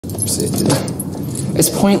It's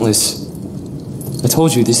pointless. I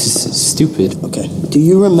told you, this is stupid. Okay. Do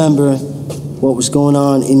you remember what was going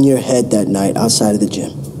on in your head that night outside of the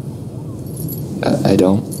gym? I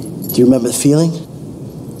don't. Do you remember the feeling?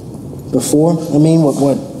 Before? I mean,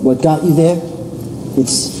 what got you there?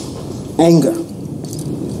 It's anger.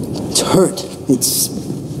 It's hurt. It's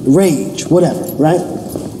rage. Whatever, right?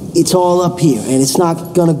 It's all up here, and it's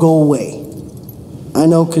not gonna go away. I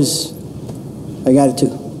know, because I got it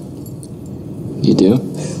too. You do?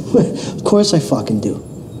 Of course I fucking do.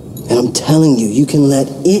 And I'm telling you, you can let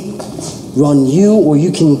it run you, or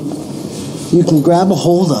you can grab a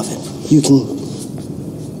hold of it. You can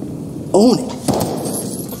own it.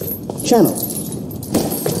 Channel.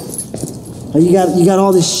 You got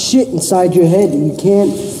all this shit inside your head that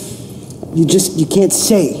you can't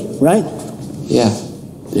say, right? Yeah,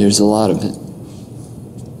 there's a lot of it.